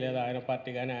నాయుడు కానీ లేదా ఆయన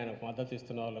పార్టీ కానీ ఆయనకు మద్దతు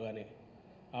ఇస్తున్న వాళ్ళు కానీ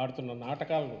ఆడుతున్న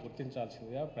నాటకాలను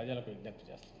గుర్తించాల్సిందిగా ప్రజలకు విజ్ఞప్తి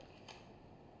చేస్తున్నారు.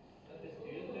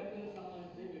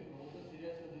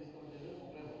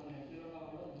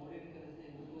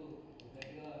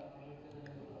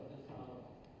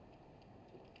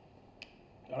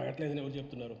 అడగట్లేదని ఎవరు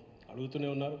చెప్తున్నారు? అడుగుతూనే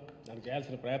ఉన్నారు. దానికి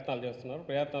చేయాల్సిన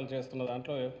ప్రయత్నాలు చేస్తున్న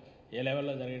దాంట్లో ఏ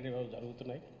లెవెల్లో జరిగేవి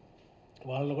జరుగుతున్నాయి.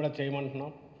 వాళ్ళని కూడా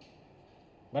చేయమంటున్నాం.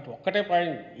 బట్ ఒక్కటే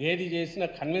పాయింట్, ఏది చేసినా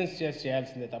కన్విన్స్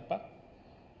చేయాల్సిందే తప్ప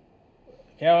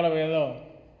కేవలం ఏదో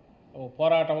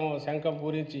పోరాటము శంఖం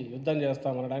పూరించి యుద్ధం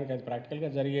చేస్తామనడానికి అది ప్రాక్టికల్గా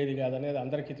జరిగేది కాదనేది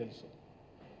అందరికీ తెలుసు.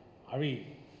 అవి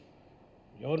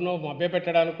ఎవరినో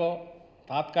మభ్యపెట్టడానికో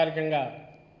తాత్కాలికంగా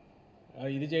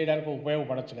ఇది చేయడానికో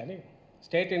ఉపయోగపడవచ్చు, కానీ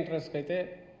స్టేట్ ఇంట్రెస్ట్కి అయితే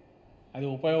అది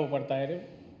ఉపయోగపడతాయని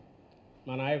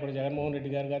మా నాయకుడు జగన్మోహన్ రెడ్డి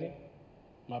గారు కానీ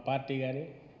మా పార్టీ కానీ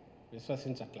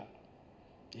విశ్వసించట్లా.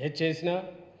 ఏది చేసినా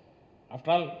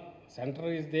after all centre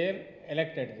is there,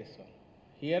 elected this one,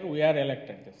 here we are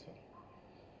elected this one.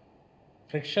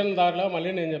 Friction ద్వారా మళ్ళీ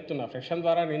నేను చెప్తున్నా, ఫ్రిక్షన్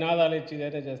ద్వారా నినాదాలు ఇచ్చి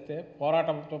ఏదైనా చేస్తే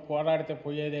పోరాడితే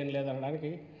పోయేదేం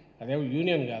లేదనడానికి అదేమో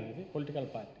యూనియన్ కాదు, ఇది పొలిటికల్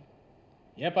పార్టీ.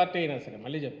 ఏ పార్టీ అయినా సరే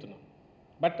మళ్ళీ చెప్తున్నాం.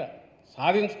 బట్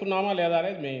సాధించుకున్నామా లేదా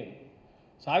అనేది మెయిన్.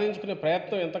 సాధించుకునే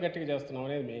ప్రయత్నం ఎంత గట్టిగా చేస్తున్నాం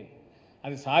అనేది మెయిన్.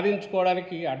 అది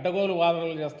సాధించుకోవడానికి అడ్డగోలు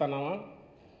వాదనలు చేస్తున్నామా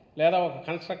లేదా ఒక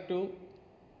కన్స్ట్రక్టివ్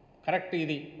కరెక్ట్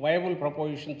ఇది వైబుల్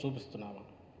ప్రపోజిషన్ చూపిస్తున్నామా?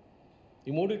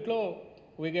 ఈ మూడిట్లో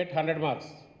వీ గెట్ 100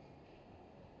 మార్క్స్.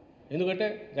 ఎందుకంటే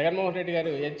జగన్మోహన్ రెడ్డి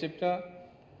గారు ఏది చెప్పినా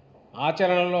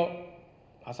ఆచరణలో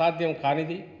అసాధ్యం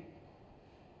కానిది,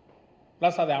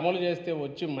 ప్లస్ అది అమలు చేస్తే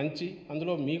వచ్చి మంచి,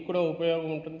 అందులో మీకు కూడా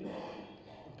ఉపయోగం ఉంటుంది,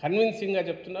 కన్విన్సింగ్గా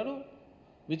చెప్తున్నారు,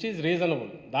 విచ్ ఈజ్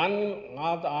రీజనబుల్. దాన్ని ఆ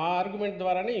ఆర్గ్యుమెంట్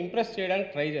ద్వారానే ఇంప్రెస్ చేయడానికి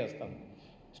ట్రై చేస్తాం.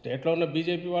 స్టేట్లో ఉన్న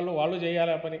బీజేపీ వాళ్ళు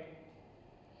చేయాలి ఆ పని.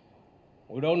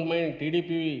 వీ డోంట్ మైండ్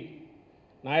టీడీపీ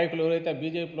నాయకులు ఎవరైతే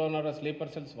బీజేపీలో ఉన్నారో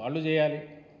స్లీపర్ సెల్స్ వాళ్ళు చేయాలి.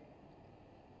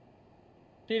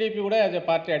 టీడీపీ కూడా యాజ్ ఎ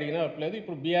పార్టీ అడిగినా ఒప్పలేదు.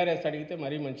 ఇప్పుడు బీఆర్ఎస్ అడిగితే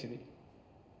మరీ మంచిది,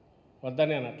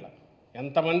 వద్దని అనట్లా.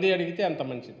 ఎంతమంది అడిగితే అంత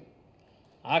మంచిది.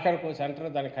 ఆఖరికి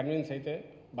సెంటర్ దాన్ని కన్విన్స్ అయితే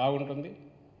బాగుంటుంది.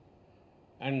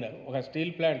 అండ్ ఒక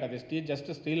స్టీల్ ప్లాంట్, అది జస్ట్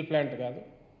స్టీల్ ప్లాంట్ కాదు,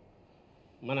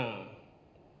 మన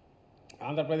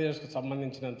ఆంధ్రప్రదేశ్కు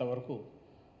సంబంధించినంత వరకు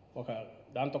ఒక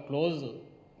దాంతో క్లోజ్,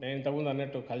 నేను ఇంతకుముందు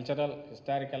అన్నట్టు కల్చరల్,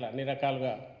 హిస్టారికల్ అన్ని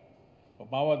రకాలుగా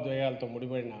భావోద్వేగాలతో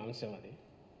ముడిపడిన అంశం అది.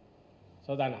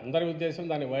 సో దాని అందరి ఉద్దేశం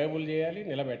దాన్ని వైబుల్ చేయాలి,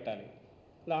 నిలబెట్టాలి.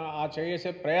 ఆ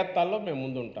చేసే ప్రయత్నాల్లో మేము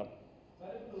ముందుంటాం.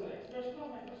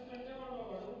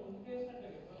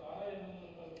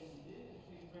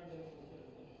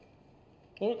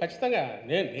 ఖచ్చితంగా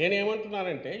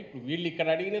నేనేమంటున్నానంటే ఇప్పుడు వీళ్ళు ఇక్కడ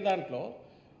అడిగిన దాంట్లో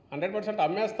 100%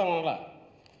 అమ్మేస్తాం. అలా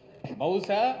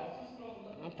బహుశా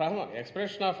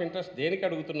ఎక్స్ప్రెషన్ ఆఫ్ ఇంట్రెస్ట్ దేనికి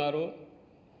అడుగుతున్నారు?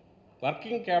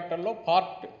 Working క్యాపిటల్లో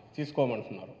part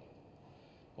తీసుకోమంటున్నారు.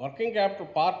 Working capital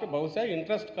part బహుశా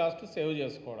ఇంట్రెస్ట్ కాస్ట్ సేవ్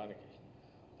చేసుకోవడానికి.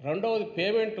 రెండవది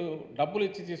పేమెంట్ డబ్బులు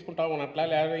ఇచ్చి తీసుకుంటామన్నట్లా,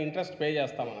 లేదా ఇంట్రెస్ట్ పే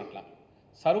చేస్తామన్నట్లా,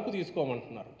 సరుకు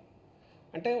తీసుకోమంటున్నారు.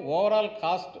 అంటే ఓవరాల్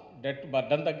కాస్ట్ డెట్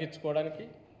బర్డన్ తగ్గించుకోవడానికి,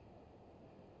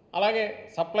 అలాగే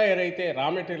సప్లయర్ అయితే రా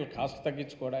మెటీరియల్ కాస్ట్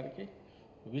తగ్గించుకోవడానికి,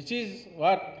 which is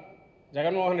what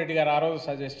Jaganmohan Reddy గారు ఆ రోజు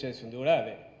సజెస్ట్ చేసింది కూడా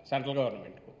అదే సెంట్రల్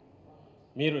గవర్నమెంట్కు.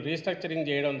 మీరు రీస్ట్రక్చరింగ్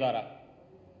చేయడం ద్వారా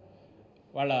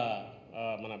వాళ్ళ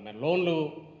మన లోన్లు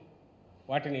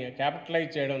వాటిని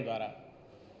క్యాపిటలైజ్ చేయడం ద్వారా,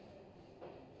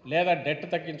 లేదా డెట్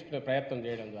తగ్గించుకునే ప్రయత్నం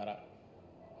చేయడం ద్వారా,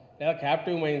 లేదా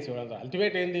క్యాప్టివ్ మైన్స్ ఇవ్వడం ద్వారా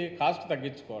అల్టిమేట్ ఏంది? కాస్ట్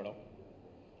తగ్గించుకోవడం.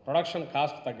 ప్రొడక్షన్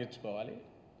కాస్ట్ తగ్గించుకోవాలి,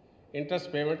 ఇంట్రెస్ట్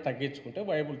పేమెంట్ తగ్గించుకుంటే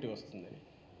వైబిలిటీ వస్తుందని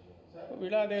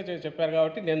వీళ్ళు అదే చెప్పారు.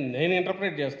 కాబట్టి నేను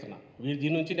ఇంటర్ప్రిట్ చేస్తున్నా. వీళ్ళు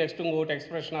దీని నుంచి నెక్స్ట్ ఇంకోటి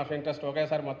ఎక్స్ప్రెషన్ ఆఫ్ ఇంట్రెస్ట్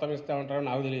ఒకేసారి మొత్తం ఇస్తూ ఉంటారో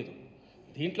నాకు తెలియదు.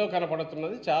 దీంట్లో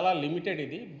కనపడుతున్నది చాలా లిమిటెడ్.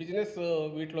 ఇది బిజినెస్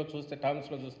వీటిలో చూస్తే,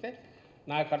 టర్మ్స్లో చూస్తే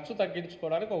నా ఖర్చు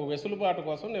తగ్గించుకోవడానికి ఒక వెసులుబాటు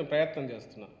కోసం నేను ప్రయత్నం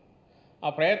చేస్తున్నా. ఆ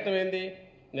ప్రయత్నం ఏంది?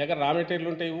 నీ దగ్గర రా మెటీరియల్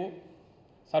ఉంటే ఇవ్వు,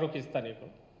 సరుకు ఇస్తా నీకు,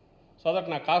 సో దట్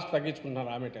నా కాస్ట్ తగ్గించుకుంటున్నాను,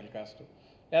 రా మెటీరియల్ కాస్ట్.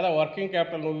 లేదా వర్కింగ్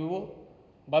క్యాపిటల్ నువ్వు ఇవ్వు,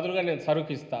 బదులుగా నేను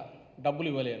సరుకు ఇస్తా, డబ్బులు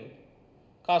ఇవ్వలేను,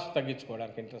 కాస్ట్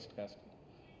తగ్గించుకోవడానికి ఇంట్రెస్ట్ కాస్ట్.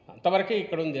 అంతవరకే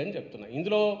ఇక్కడ ఉంది అని చెప్తున్నా.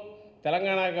 ఇందులో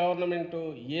తెలంగాణ గవర్నమెంట్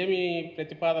ఏమి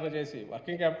ప్రతిపాదన చేసి,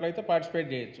 వర్కింగ్ క్యాపిటల్ అయితే పార్టిసిపేట్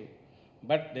చేయొచ్చు,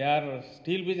 బట్ దే ఆర్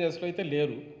స్టీల్ బిజినెస్లో అయితే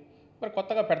లేరు. మరి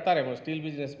కొత్తగా పెడతారేమో, స్టీల్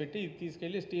బిజినెస్ పెట్టి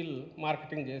తీసుకెళ్ళి స్టీల్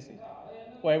మార్కెటింగ్ చేసి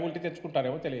వైబిలిటీ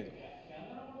తెచ్చుకుంటారేమో తెలియదు.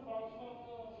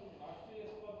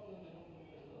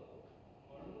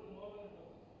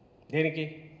 దేనికి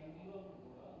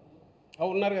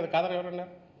ఉన్నారు కదా, కాదని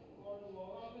ఎవరన్నారు?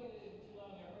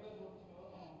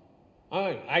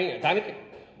 దానికి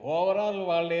ఓవరాల్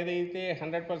వాళ్ళు ఏదైతే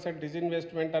 100%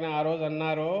 డిస్ఇన్వెస్ట్మెంట్ అని ఆ రోజు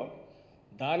అన్నారో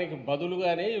దానికి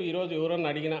బదులుగానే ఈరోజు ఎవరన్నా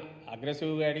అడిగినా,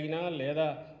 అగ్రెసివ్గా అడిగినా, లేదా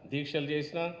దీక్షలు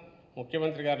చేసినా,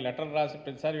 ముఖ్యమంత్రి గారు లెటర్ రాసి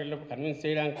ప్రతిసారి వెళ్ళినప్పుడు కన్విన్స్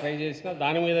చేయడానికి ట్రై చేసినా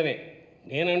దాని మీదనే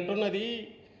నేను అంటున్నది.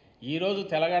 ఈరోజు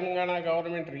తెలంగాణ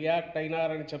గవర్నమెంట్ రియాక్ట్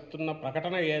అయినారని చెప్తున్న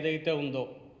ప్రకటన ఏదైతే ఉందో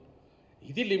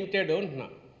ఇది లిమిటెడ్ అంటున్నా,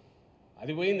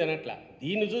 అది పోయింది అనట్లా.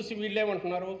 దీన్ని చూసి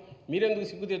వీళ్ళేమంటున్నారు, మీరెందుకు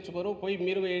సిగ్గు తెచ్చుకోరు, పోయి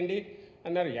మీరు వేయండి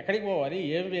అన్నారు. ఎక్కడికి పోవాలి,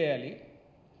 ఏం వేయాలి,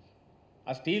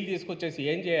 ఆ స్టీల్ తీసుకొచ్చేసి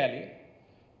ఏం చేయాలి?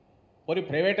 పోనీ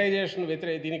ప్రైవేటైజేషన్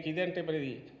దీనికి ఇదంటే మరి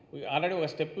ఆల్రెడీ ఒక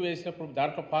స్టెప్ వేసినప్పుడు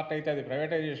దాంట్లో పార్ట్ అయితే అది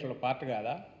ప్రైవేటైజేషన్లో పార్ట్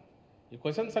కాదా? ఈ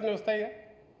క్వశ్చన్స్ అన్నీ వస్తాయిగా.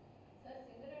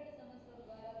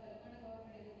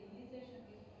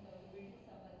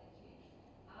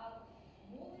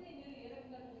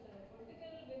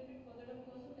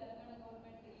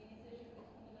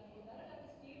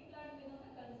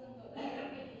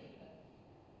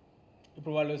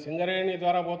 ఇప్పుడు వాళ్ళు సింగరేణి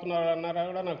ద్వారా పోతున్నారు అన్నారా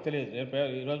కూడా నాకు తెలియదు.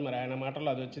 నేను ఈరోజు మరి ఆయన మాటల్లో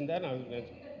అది వచ్చిందా నాకు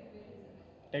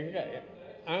టెక్నికల్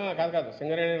కాదు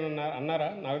సింగరేణి అన్నారా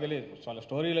నాకు తెలియదు. వాళ్ళ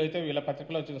స్టోరీలో అయితే, వీళ్ళ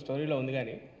పత్రికలో వచ్చిన స్టోరీలో ఉంది.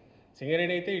 కానీ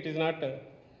సింగరేణి అయితే ఇట్ ఈస్ నాట్,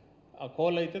 ఆ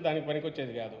కోల్ అయితే దానికి పనికి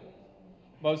వచ్చేది కాదు.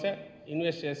 బహుశా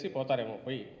ఇన్వెస్ట్ చేసి పోతారేమో,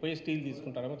 పోయి స్టీల్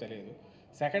తీసుకుంటారేమో తెలియదు.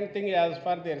 Second thing, as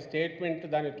for their statement,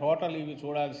 దాని టోటల్ ఇవి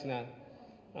చూడాల్సిన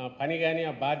పని కానీ,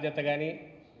 ఆ బాధ్యత కానీ,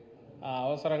 ఆ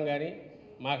అవసరం కానీ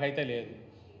మాకైతే లేదు.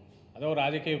 అదో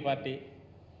రాజకీయ పార్టీ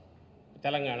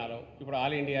తెలంగాణలో ఇప్పుడు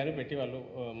ఆల్ ఇండియాని పెట్టి వాళ్ళు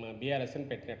బీఆర్ఎస్ని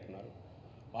పెట్టినట్టున్నారు.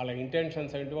 వాళ్ళ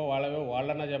ఇంటెన్షన్స్ ఏంటివో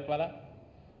వాళ్ళన్నా చెప్పాలా?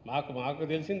 మాకు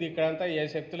తెలిసింది ఇక్కడంతా ఏ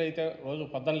శక్తులు అయితే రోజు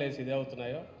పొద్దున లేసి ఇదే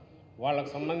అవుతున్నాయో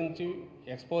వాళ్ళకు సంబంధించి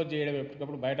ఎక్స్పోజ్ చేయడం,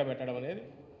 ఎప్పటికప్పుడు బయట పెట్టడం అనేది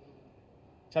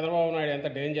చంద్రబాబు నాయుడు ఎంత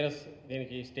డేంజరస్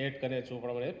దీనికి స్టేట్కి అనేది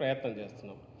చూపడం అనేది ప్రయత్నం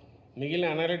చేస్తున్నాం. మిగిలిన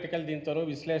అనలిటికల్ దీంతోనూ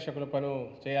విశ్లేషకుల పను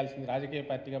చేయాల్సింది రాజకీయ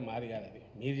పార్టీగా మాది కాదు. అది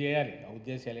మీరు చేయాలి. ఆ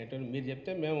ఉద్దేశాలు ఏంటో మీరు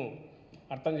చెప్తే మేము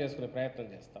అర్థం చేసుకునే ప్రయత్నం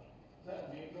చేస్తాం.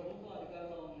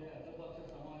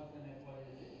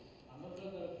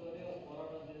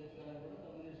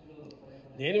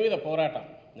 దేని మీద పోరాటం?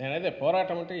 నేనైతే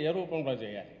పోరాటం అంటే ఏ రూపంలో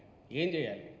చేయాలి, ఏం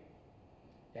చేయాలి,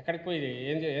 ఎక్కడికి పోయి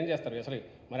ఏం చేస్తారు అసలు?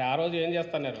 మరి ఆ రోజు ఏం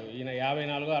చేస్తున్నారు? ఈయన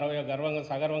 54, 60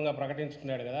 సగర్వంగా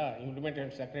ప్రకటించుకున్నాడు కదా,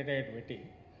 ఇంప్లిమెంటేషన్ సెక్రటరియట్ పెట్టి.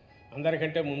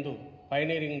 అందరికంటే ముందు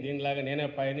పైనీరింగ్, దీనిలాగా నేనే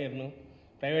పైనీర్ను,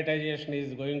 privatisation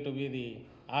is going to be the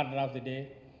order of the day,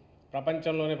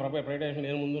 ప్రపంచంలోనే ప్రైవేటైజేషన్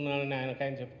నేను ముందున్నానని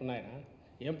ఆయన చెప్పుకున్న ఆయన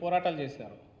ఏం పోరాటాలు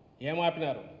చేసినారు, ఏం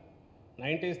ఆపినారు?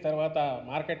 90s తర్వాత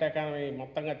మార్కెట్ ఎకానమీ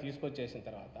మొత్తంగా తీసుకొచ్చేసిన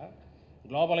తర్వాత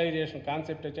గ్లోబలైజేషన్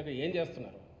కాన్సెప్ట్ వచ్చాక ఏం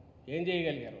చేస్తున్నారు, ఏం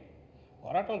చేయగలిగారు?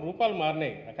 పోరాటం రూపాలు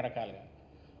మారినాయి రకరకాలుగా.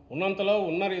 ఉన్నంతలో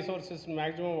ఉన్న రిసోర్సెస్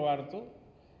మ్యాక్సిమం వాడుతూ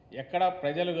ఎక్కడ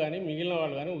ప్రజలు కానీ, మిగిలిన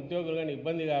వాళ్ళు కానీ, ఉద్యోగులు కానీ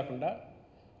ఇబ్బంది కాకుండా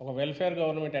ఒక వెల్ఫేర్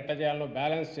గవర్నమెంట్ ఎట్లా చేయాలో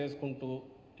బ్యాలెన్స్ చేసుకుంటూ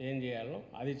ఏం చేయాలో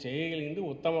అది చేయగలిగింది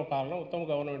ఉత్తమ పాలన, ఉత్తమ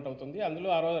గవర్నమెంట్ అవుతుంది. అందులో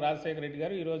ఆ రోజు రాజశేఖర రెడ్డి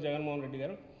గారు, ఈరోజు జగన్మోహన్ రెడ్డి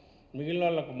గారు మిగిలిన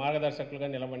వాళ్ళకు మార్గదర్శకులుగా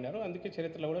నిలబడ్డారు. అందుకే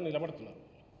చరిత్రలో కూడా నిలబడుతున్నారు.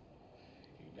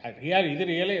 ఇది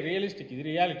రియలిస్టిక్, ఇది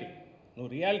రియాలిటీ. నువ్వు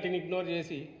రియాలిటీని ఇగ్నోర్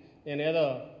చేసి నేనేదో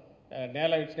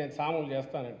నేల ఇచ్చి నేను సాములు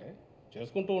చేస్తానంటే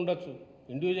చేసుకుంటూ ఉండొచ్చు.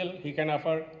 Individual he can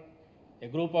afford, A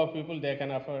group of people they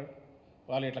can afford.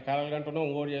 వాళ్ళు ఇట్లా కలలు కంటున్నాం,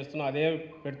 ఇంకోటి చేస్తున్నాం, అదే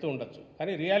పెడుతూ ఉండొచ్చు.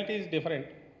 కానీ రియాలిటీ ఈజ్ డిఫరెంట్.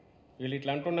 వీళ్ళు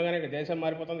ఇట్లా అంటుండగానే దేశం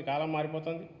మారిపోతుంది, కాలం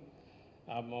మారిపోతుంది.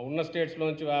 ఉన్న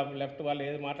స్టేట్స్లోంచి లెఫ్ట్ వాళ్ళు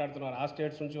ఏది మాట్లాడుతున్నారు ఆ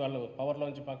స్టేట్స్ నుంచి వాళ్ళు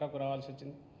పవర్లోంచి పక్కకు రావాల్సి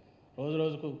వచ్చింది. రోజు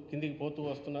రోజుకు కిందికి పోతూ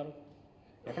వస్తున్నారు.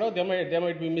 ఎక్కడో they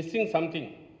might be missing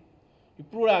something.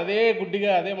 ఇప్పుడు కూడా అదే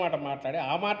గుడ్డిగా అదే మాట మాట్లాడి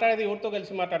మాట్లాడేది ఎవరితో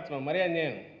కలిసి మాట్లాడుతున్నాం, మరీ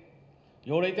అన్యాయం.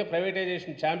 ఎవడైతే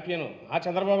ప్రైవేటైజేషన్ ఛాంపియన్ ఆ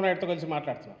చంద్రబాబు నాయుడుతో కలిసి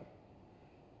మాట్లాడుతున్నారు,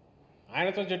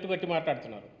 ఆయనతో జట్టు కట్టి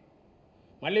మాట్లాడుతున్నారు.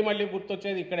 మళ్ళీ మళ్ళీ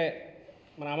గుర్తొచ్చేది ఇక్కడే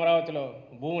మన అమరావతిలో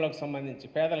భూములకు సంబంధించి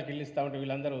పేదలకు ఇల్లు ఇస్తామంటే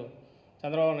వీళ్ళందరూ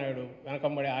చంద్రబాబు నాయుడు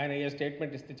వెనకంబడి ఆయన ఏ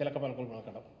స్టేట్మెంట్ ఇస్తే చిలక పలుకులు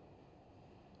పలకడం.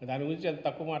 దాని గురించి ఎంత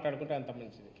తక్కువ మాట్లాడుకుంటే అంత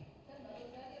మంచిది.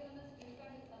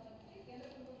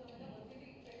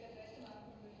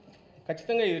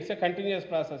 ఖచ్చితంగా ఇట్స్ ఏ కంటిన్యూస్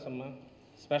ప్రాసెస్ అమ్మా.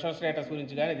 స్పెషల్ స్టేటస్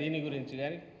గురించి కానీ దీని గురించి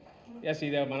కానీ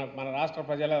ఇదే మన రాష్ట్ర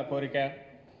ప్రజల కోరిక,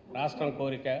 రాష్ట్రం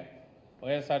కోరిక.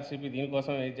 వైఎస్ఆర్సీపీ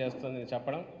దీనికోసం ఏం చేస్తుందని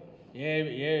చెప్పడం,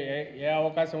 ఏ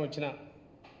అవకాశం వచ్చినా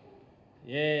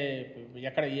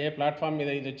ఎక్కడ ఏ ప్లాట్ఫామ్ మీద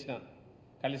ఇది వచ్చినా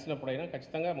కలిసినప్పుడైనా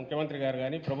ఖచ్చితంగా ముఖ్యమంత్రి గారు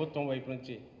కానీ ప్రభుత్వం వైపు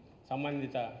నుంచి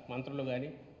సంబంధిత మంత్రులు కానీ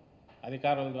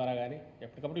అధికారుల ద్వారా కానీ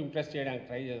ఎప్పటికప్పుడు ఇంప్రెస్ చేయడానికి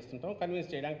ట్రై చేస్తుంటాం,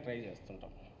 కన్విన్స్ చేయడానికి ట్రై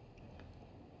చేస్తుంటాం.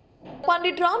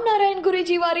 పండిట్ రామ్ నారాయణ్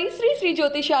గురూజీ వారి శ్రీ శ్రీ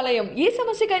జ్యోతిషాలయం. ఏ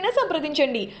సమస్యకైనా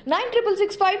సంప్రదించండి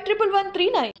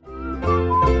 9665111139.